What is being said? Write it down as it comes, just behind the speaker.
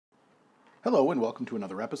Hello and welcome to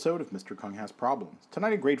another episode of Mr. Kung Has Problems.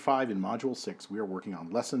 Tonight in grade 5 in module 6 we are working on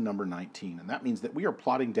lesson number 19, and that means that we are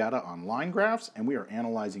plotting data on line graphs and we are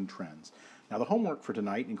analyzing trends. Now the homework for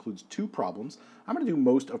tonight includes two problems. I'm going to do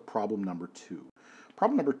most of problem number 2.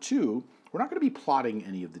 Problem number 2, we're not going to be plotting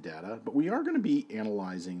any of the data, but we are going to be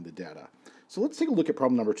analyzing the data. So let's take a look at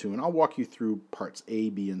problem number 2, and I'll walk you through parts A,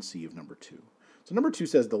 B, and C of number 2. So number 2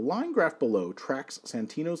 says the line graph below tracks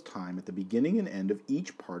Santino's time at the beginning and end of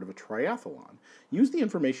each part of a triathlon. Use the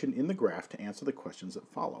information in the graph to answer the questions that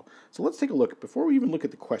follow. So let's take a look. Before we even look at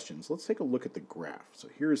the questions, let's take a look at the graph. So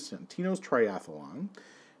here's Santino's triathlon.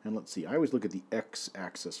 And let's see, I always look at the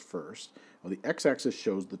x-axis first. Well, the x-axis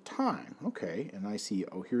shows the time. Okay, and I see,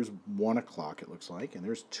 oh, here's 1 o'clock, it looks like, and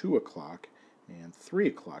there's 2 o'clock and 3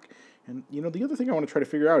 o'clock. And you know, the other thing I want to try to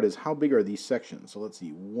figure out is how big are these sections. So let's see,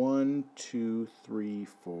 1, 2, 3,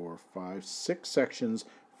 4, 5, 6 sections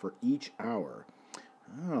for each hour.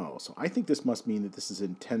 Oh, so I think this must mean that this is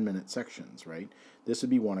in 10-minute sections, right? This would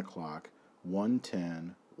be 1 o'clock,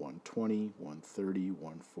 1:10, 1:20, 1:30,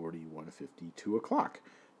 1:40, 1:50, 2 o'clock.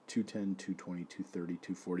 2:10, 2:20, 2:30,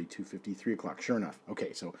 2:40, 2:50, 3 o'clock. Sure enough.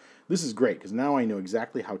 Okay, so this is great because now I know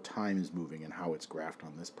exactly how time is moving and how it's graphed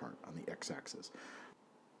on this part, on the x-axis.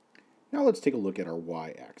 Now let's take a look at our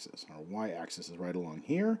y-axis. Our y-axis is right along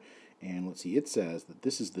here, and let's see, it says that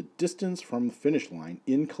this is the distance from the finish line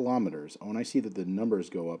in kilometers. Oh, and I see that the numbers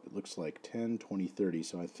go up. It looks like 10, 20, 30,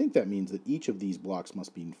 so I think that means that each of these blocks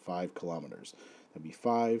must be 5 kilometers. That'd be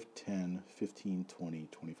 5, 10, 15, 20,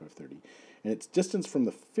 25, 30. And it's distance from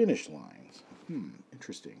the finish lines.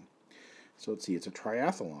 Interesting. So let's see, it's a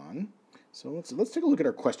triathlon. So let's take a look at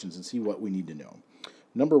our questions and see what we need to know.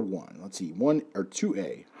 Number 1, let's see,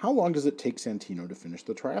 2A. How long does it take Santino to finish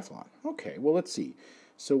the triathlon? Okay, well, let's see.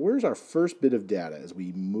 So where's our first bit of data as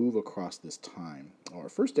we move across this time? Oh, our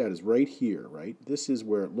first data is right here, right? This is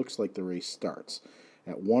where it looks like the race starts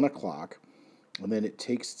at 1 o'clock. And then it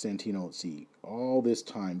takes Santino, let's see, all this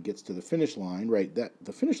time, gets to the finish line, right?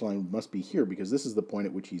 The finish line must be here because this is the point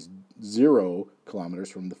at which he's 0 kilometers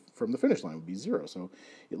from the finish line, would be 0. So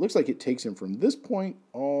it looks like it takes him from this point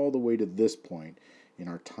all the way to this point in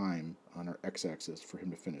our time on our x-axis for him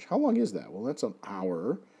to finish. How long is that? Well, that's an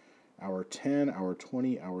hour, hour 10, hour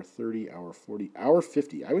 20, hour 30, hour 40, hour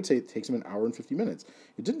 50. I would say it takes him an hour and 50 minutes.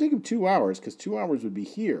 It didn't take him 2 hours because 2 hours would be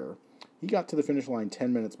here. He got to the finish line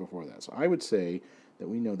 10 minutes before that. So I would say that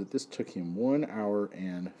we know that this took him 1 hour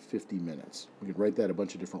and 50 minutes. We could write that a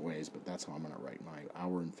bunch of different ways, but that's how I'm going to write my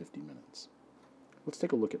hour and 50 minutes. Let's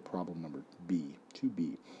take a look at problem number B,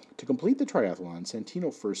 2B. To complete the triathlon,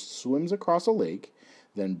 Santino first swims across a lake,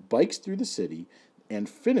 then bikes through the city, and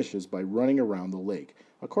finishes by running around the lake.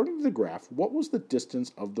 According to the graph, what was the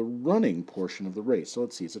distance of the running portion of the race? So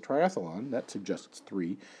let's see, it's a triathlon. That suggests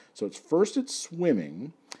 3. So it's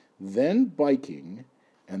swimming, then biking,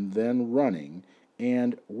 and then running.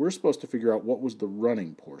 And we're supposed to figure out what was the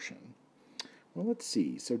running portion. Well, let's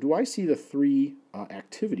see. So do I see the 3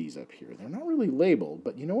 activities up here? They're not really labeled,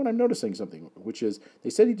 but you know what? I'm noticing something, which is they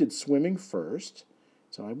said he did swimming first.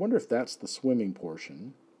 So I wonder if that's the swimming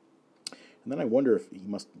portion. And then I wonder if he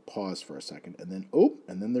must pause for a second. And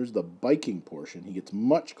then there's the biking portion. He gets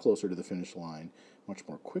much closer to the finish line much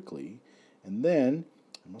more quickly. And then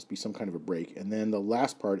there must be some kind of a break. And then the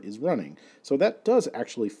last part is running. So that does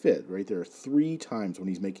actually fit, right? There are 3 times when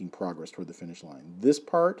he's making progress toward the finish line. This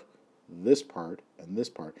part, and this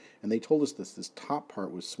part. And they told us this top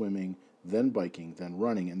part was swimming, then biking, then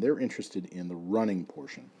running. And they're interested in the running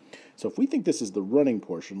portion. So if we think this is the running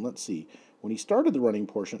portion, let's see. When he started the running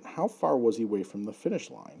portion, how far was he away from the finish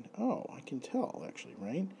line? Oh, I can tell, actually,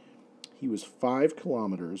 right? He was 5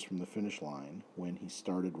 kilometers from the finish line when he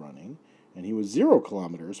started running, and he was 0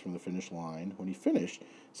 kilometers from the finish line when he finished.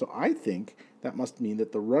 So I think that must mean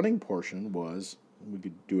that the running portion was, we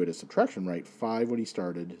could do it as subtraction, right? 5 when he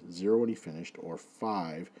started, 0 when he finished, or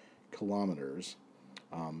 5 kilometers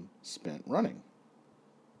spent running.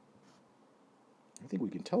 I think we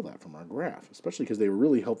can tell that from our graph, especially because they were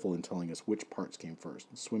really helpful in telling us which parts came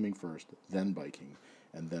first. Swimming first, then biking,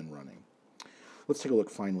 and then running. Let's take a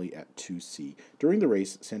look finally at 2C. During the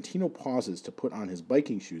race, Santino pauses to put on his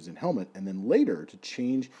biking shoes and helmet, and then later to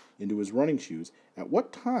change into his running shoes. At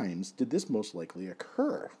what times did this most likely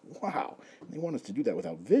occur? Wow, they want us to do that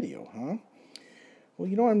without video, huh? Well,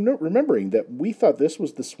 you know, I'm remembering that we thought this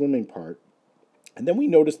was the swimming part, and then we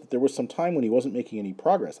noticed that there was some time when he wasn't making any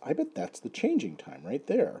progress. I bet that's the changing time right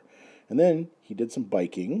there. And then he did some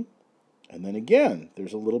biking. And then again,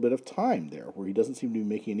 there's a little bit of time there where he doesn't seem to be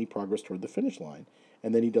making any progress toward the finish line.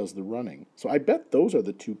 And then he does the running. So I bet those are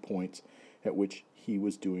the 2 points at which he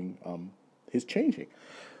was doing his changing.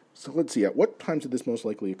 So let's see, at what times did this most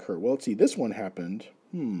likely occur? Well, let's see, this one happened,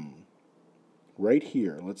 right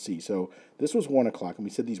here. Let's see, so this was 1 o'clock, and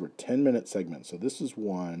we said these were 10-minute segments. So this is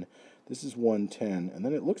 1, this is 1:10, and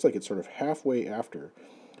then it looks like it's sort of halfway after.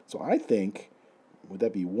 So I think, would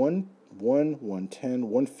that be 1:10,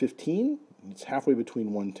 1:15? It's halfway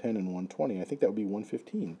between 1:10 and 1:20. I think that would be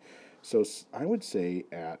 1:15. So I would say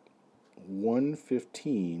at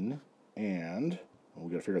 1:15 and, well,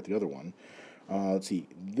 we got to figure out the other one. Let's see,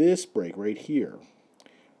 this break right here.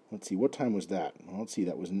 Let's see, what time was that? Well, let's see,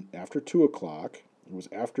 that was after 2 o'clock. It was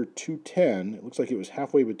after 2:10. It looks like it was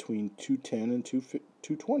halfway between 2:10 and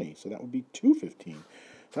 2:20. So that would be 2:15.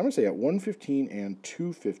 So I'm going to say at 1:15 and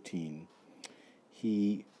 2:15,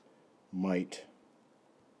 he might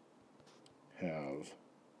have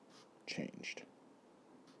changed.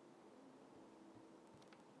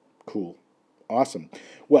 Cool. Awesome.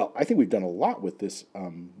 Well, I think we've done a lot with this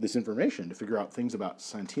this information to figure out things about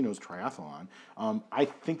Santino's triathlon. I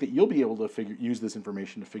think that you'll be able to use this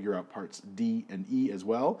information to figure out parts D and E as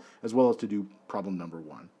well as to do problem number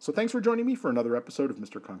 1. So thanks for joining me for another episode of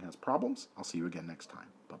Mr. Kung Has Problems. I'll see you again next time.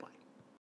 Bye-bye.